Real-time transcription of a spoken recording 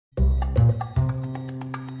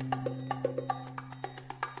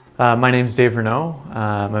My name's Dave Renaud.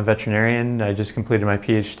 I'm a veterinarian. I just completed my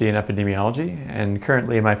PhD in epidemiology, and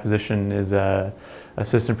currently my position is an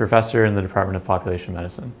assistant professor in the Department of Population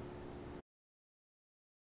Medicine.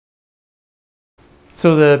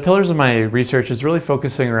 So the pillars of my research is really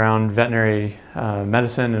focusing around veterinary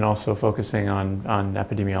medicine and also focusing on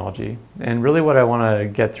epidemiology. And really what I want to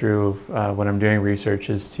get through when I'm doing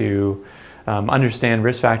research is to understand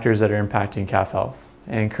risk factors that are impacting calf health.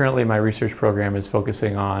 And currently my research program is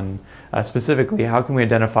focusing on specifically how can we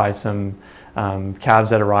identify some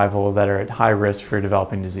calves at arrival that are at high risk for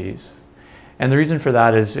developing disease. And the reason for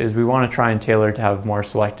that is we want to try and tailor to have more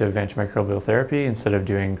selective antimicrobial therapy instead of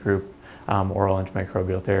doing group oral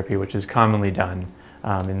antimicrobial therapy, which is commonly done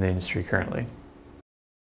in the industry currently.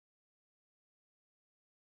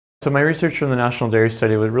 So my research from the National Dairy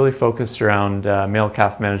Study was really focused around male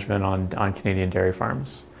calf management on Canadian dairy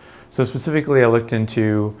farms. So specifically I looked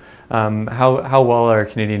into how well are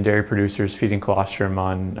Canadian dairy producers feeding colostrum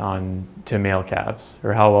to male calves,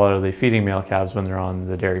 or how well are they feeding male calves when they're on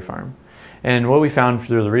the dairy farm. And what we found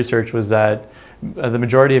through the research was that the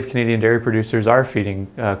majority of Canadian dairy producers are feeding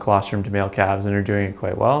colostrum to male calves and are doing it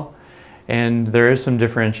quite well. And there is some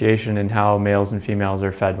differentiation in how males and females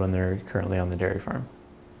are fed when they're currently on the dairy farm.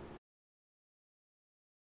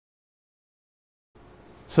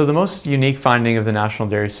 So the most unique finding of the National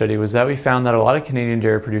Dairy Study was that we found that a lot of Canadian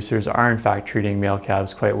dairy producers are in fact treating male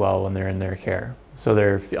calves quite well when they're in their care. So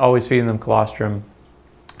they're always feeding them colostrum,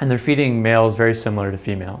 and they're feeding males very similar to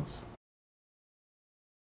females.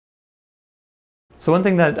 So one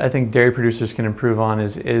thing that I think dairy producers can improve on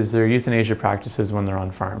is their euthanasia practices when they're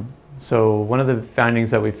on farm. So one of the findings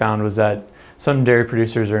that we found was that some dairy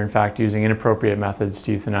producers are in fact using inappropriate methods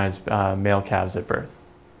to euthanize male calves at birth.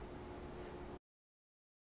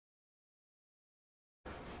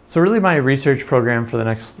 So really my research program for the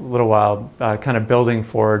next little while, kind of building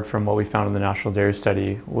forward from what we found in the National Dairy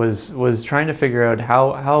Study, was trying to figure out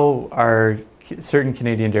how are certain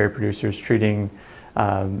Canadian dairy producers treating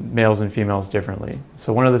males and females differently.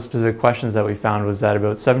 So one of the specific questions that we found was that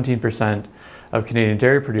about 17% of Canadian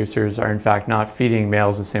dairy producers are in fact not feeding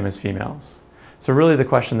males the same as females. So really the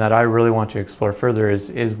question that I really want to explore further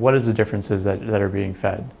is what is the differences that are being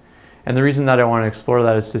fed? And the reason that I want to explore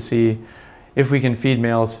that is to see if we can feed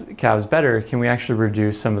calves better, can we actually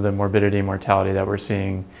reduce some of the morbidity and mortality that we're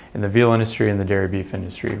seeing in the veal industry and the dairy beef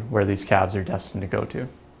industry, where these calves are destined to go to.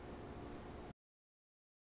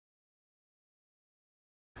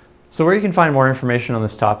 So where you can find more information on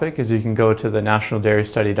this topic is you can go to the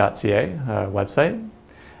nationaldairystudy.ca website.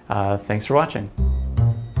 Thanks for watching.